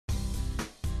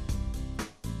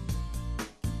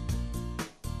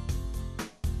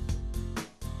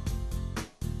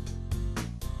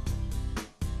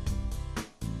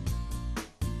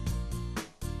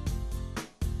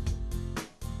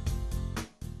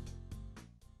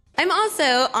I'm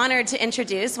also honored to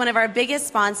introduce one of our biggest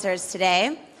sponsors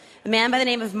today, a man by the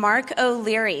name of Mark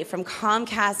O'Leary from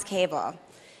Comcast Cable.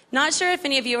 Not sure if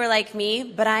any of you are like me,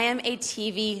 but I am a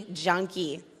TV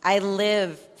junkie. I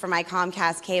live for my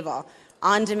Comcast Cable.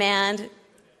 On demand,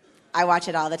 I watch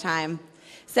it all the time.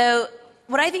 So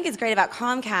what I think is great about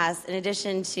Comcast, in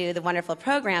addition to the wonderful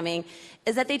programming,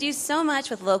 is that they do so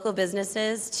much with local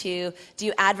businesses to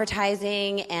do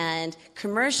advertising and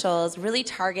commercials really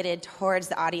targeted towards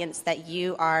the audience that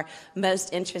you are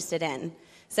most interested in.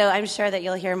 So I'm sure that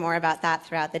you'll hear more about that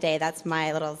throughout the day. That's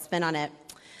my little spin on it.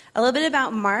 A little bit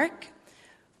about Mark.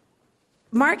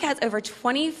 Mark has over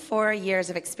 24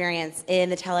 years of experience in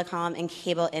the telecom and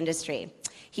cable industry.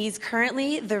 He's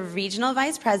currently the Regional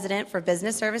Vice President for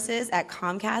Business Services at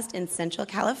Comcast in Central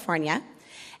California.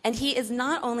 And he is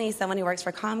not only someone who works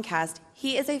for Comcast,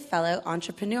 he is a fellow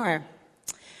entrepreneur.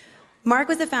 Mark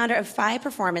was the founder of 5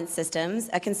 Performance Systems,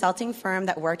 a consulting firm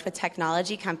that worked with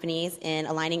technology companies in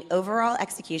aligning overall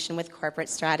execution with corporate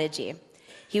strategy.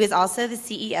 He was also the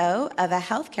CEO of a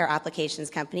healthcare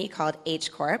applications company called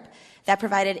H Corp that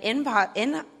provided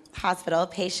in-hospital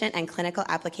patient and clinical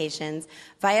applications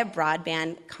via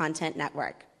broadband content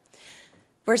network.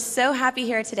 We're so happy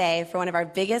here today for one of our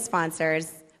biggest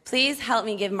sponsors. Please help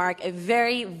me give Mark a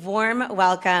very warm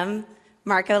welcome,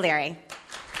 Mark O'Leary.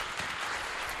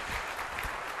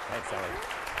 Thanks, Ellie.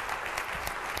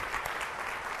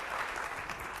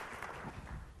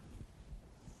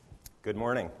 Good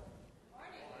morning.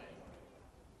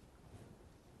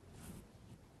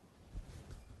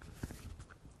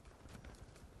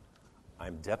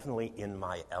 I'm definitely in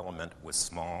my element with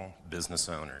small business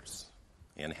owners.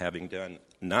 And having done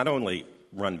not only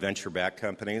run venture-backed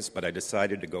companies, but I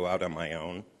decided to go out on my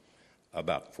own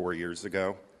about 4 years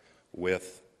ago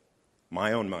with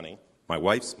my own money, my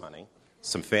wife's money,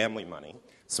 some family money,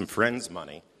 some friends'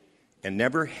 money, and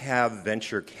never have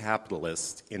venture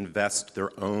capitalists invest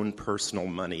their own personal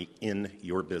money in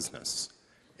your business.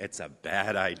 It's a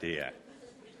bad idea.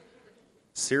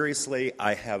 Seriously,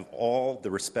 I have all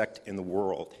the respect in the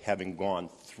world, having gone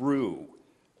through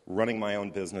running my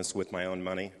own business with my own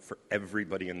money, for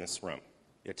everybody in this room.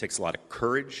 It takes a lot of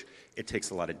courage, it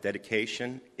takes a lot of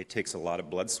dedication, it takes a lot of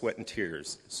blood, sweat, and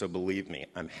tears. So believe me,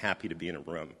 I'm happy to be in a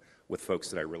room with folks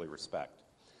that I really respect.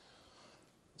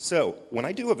 So when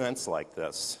I do events like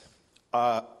this,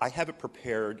 I have a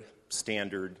prepared,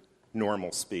 standard,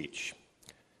 normal speech.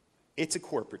 It's a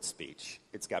corporate speech.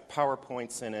 It's got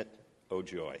PowerPoints in it. Oh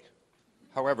joy.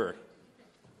 However,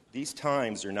 these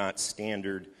times are not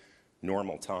standard,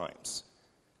 normal times.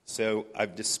 So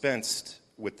I've dispensed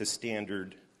with the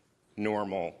standard,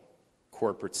 normal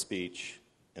corporate speech,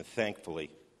 and thankfully,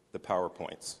 the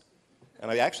PowerPoints.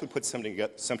 And I actually put something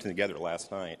together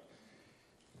last night,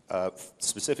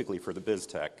 specifically for the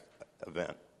BizTech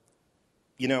event.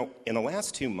 You know, in the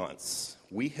last 2 months,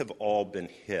 we have all been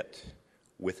hit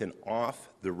with an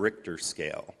off-the-Richter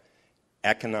scale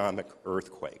economic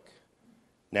earthquake.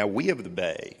 Now, we of the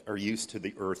Bay are used to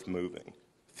the earth moving,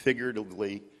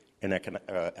 figuratively and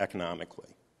economically.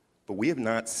 But we have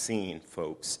not seen,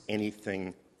 folks,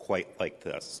 anything quite like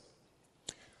this.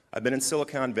 I've been in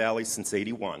Silicon Valley since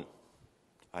 '81.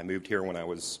 I moved here when I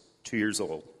was 2 years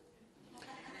old.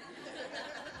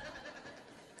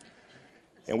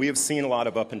 And we have seen a lot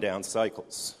of up and down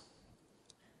cycles.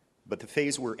 But the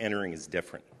phase we're entering is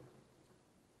different.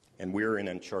 And we're in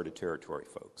uncharted territory,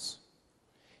 folks.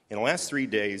 In the last 3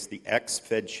 days, the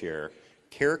ex-Fed chair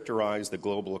characterized the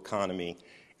global economy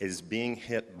as being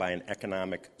hit by an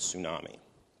economic tsunami.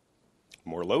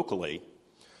 More locally,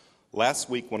 last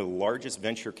week, one of the largest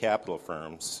venture capital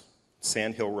firms,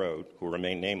 Sand Hill Road, who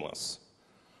remain nameless,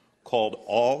 called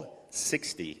all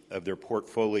 60 of their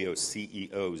portfolio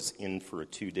CEOs in for a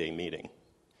 2-day meeting.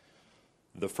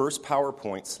 The first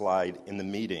PowerPoint slide in the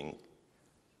meeting,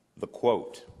 the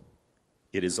quote,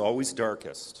 "It is always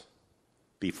darkest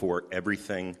before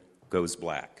everything goes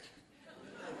black."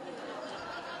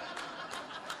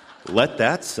 Let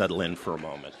that settle in for a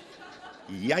moment.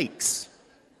 Yikes.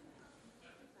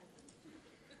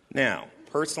 Now,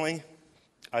 personally,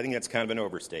 I think that's kind of an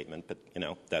overstatement, but, you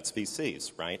know, that's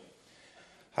VCs, right?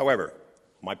 However,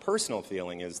 my personal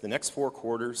feeling is the next 4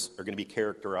 quarters are going to be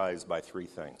characterized by 3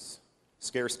 things.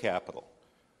 Scarce capital,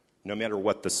 no matter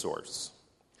what the source.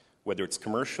 Whether it's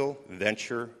commercial,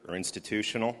 venture, or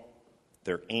institutional,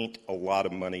 there ain't a lot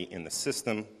of money in the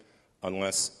system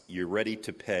unless you're ready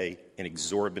to pay an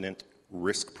exorbitant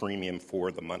risk premium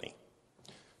for the money.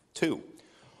 2,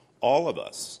 all of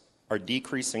us are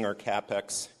decreasing our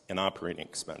CapEx and operating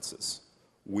expenses.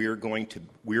 We're going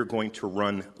to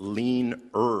run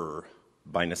leaner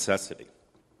by necessity.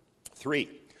 3,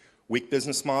 Weak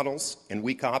business models and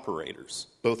weak operators,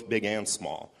 both big and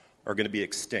small, are going to be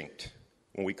extinct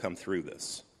when we come through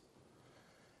this.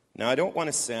 Now, I don't want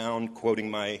to sound, quoting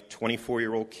my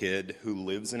 24-year-old kid who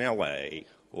lives in LA,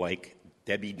 like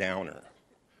Debbie Downer.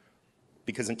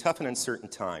 Because in tough and uncertain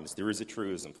times, there is a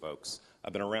truism, folks.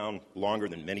 I've been around longer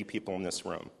than many people in this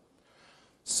room.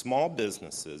 Small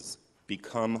businesses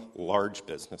become large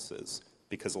businesses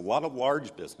because a lot of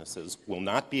large businesses will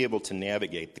not be able to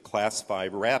navigate the Class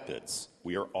 5 rapids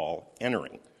we are all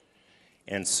entering.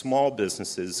 And small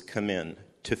businesses come in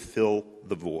to fill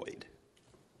the void.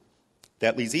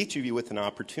 That leaves each of you with an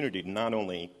opportunity to not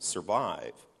only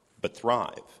survive, but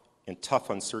thrive in tough,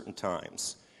 uncertain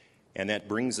times. And that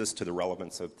brings us to the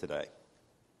relevance of today.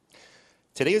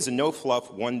 Today is a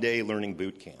no-fluff, one-day learning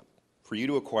boot camp for you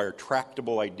to acquire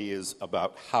tractable ideas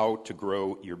about how to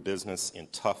grow your business in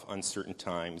tough, uncertain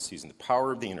times using the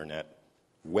power of the internet,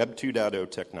 Web 2.0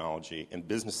 technology, and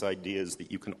business ideas that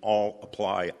you can all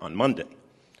apply on Monday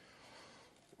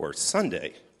or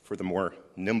Sunday for the more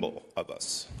nimble of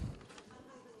us.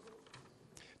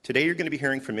 Today you're going to be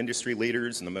hearing from industry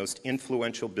leaders and the most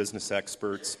influential business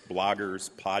experts,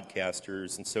 bloggers,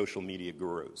 podcasters, and social media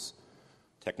gurus,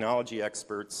 technology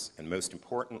experts, and most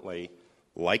importantly,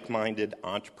 like-minded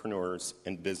entrepreneurs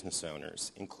and business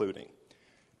owners, including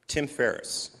Tim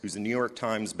Ferriss, who's a New York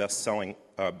Times bestseller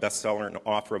and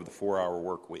author of The 4-Hour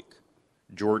Workweek,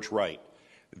 George Wright,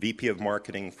 VP of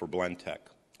Marketing for Blendtec,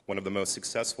 one of the most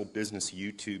successful business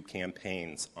YouTube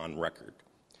campaigns on record,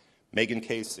 Megan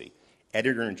Casey,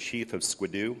 editor-in-chief of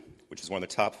Squidoo, which is one of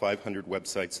the top 500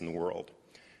 websites in the world,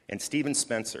 and Steven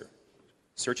Spencer,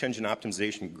 search engine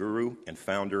optimization guru and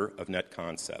founder of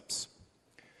NetConcepts.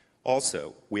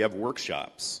 Also, we have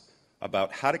workshops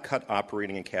about how to cut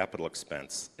operating and capital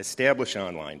expense, establish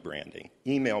online branding,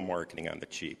 email marketing on the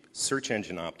cheap, search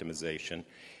engine optimization,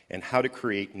 and how to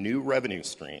create new revenue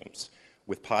streams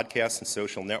with podcasts and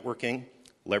social networking,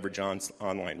 leverage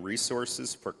online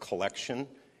resources for collection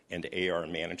and AR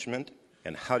management,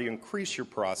 and how to increase your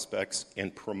prospects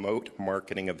and promote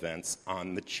marketing events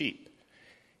on the cheap.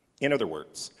 In other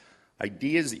words,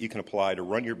 ideas that you can apply to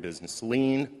run your business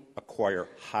lean, acquire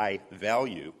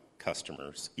high-value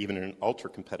customers, even in an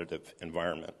ultra-competitive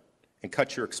environment, and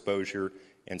cut your exposure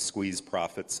and squeeze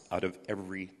profits out of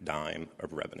every dime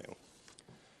of revenue.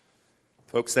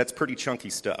 Folks, that's pretty chunky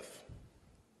stuff.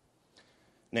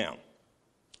 Now,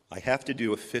 I have to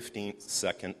do a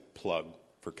 15-second plug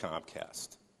for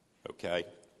Comcast, okay?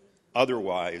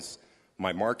 Otherwise,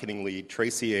 my marketing lead,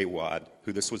 Tracy Awad,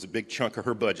 who this was a big chunk of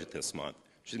her budget this month,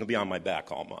 she's going to be on my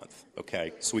back all month,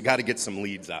 okay? So we got to get some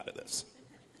leads out of this.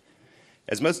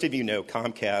 As most of you know,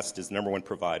 Comcast is the #1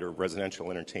 provider of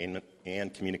residential entertainment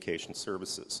and communication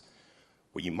services.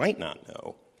 What you might not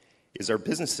know is our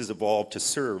business has evolved to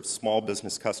serve small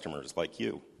business customers like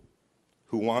you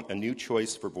who want a new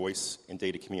choice for voice and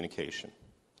data communication.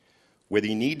 Whether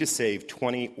you need to save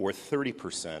 20 or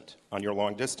 30% on your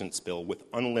long-distance bill with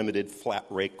unlimited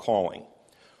flat-rate calling,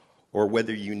 or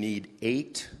whether you need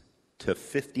 8 to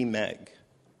 50 meg,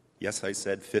 yes, I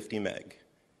said 50 meg,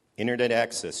 internet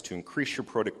access to increase your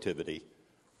productivity,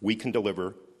 we can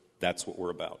deliver. That's what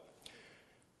we're about.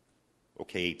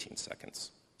 Okay, 18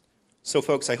 seconds. So,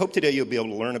 folks, I hope today you'll be able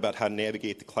to learn about how to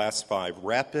navigate the Class 5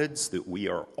 rapids that we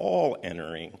are all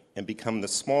entering and become the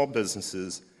small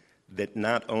businesses that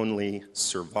not only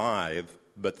survive,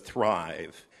 but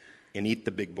thrive and eat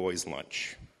the big boys'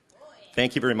 lunch.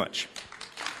 Thank you very much.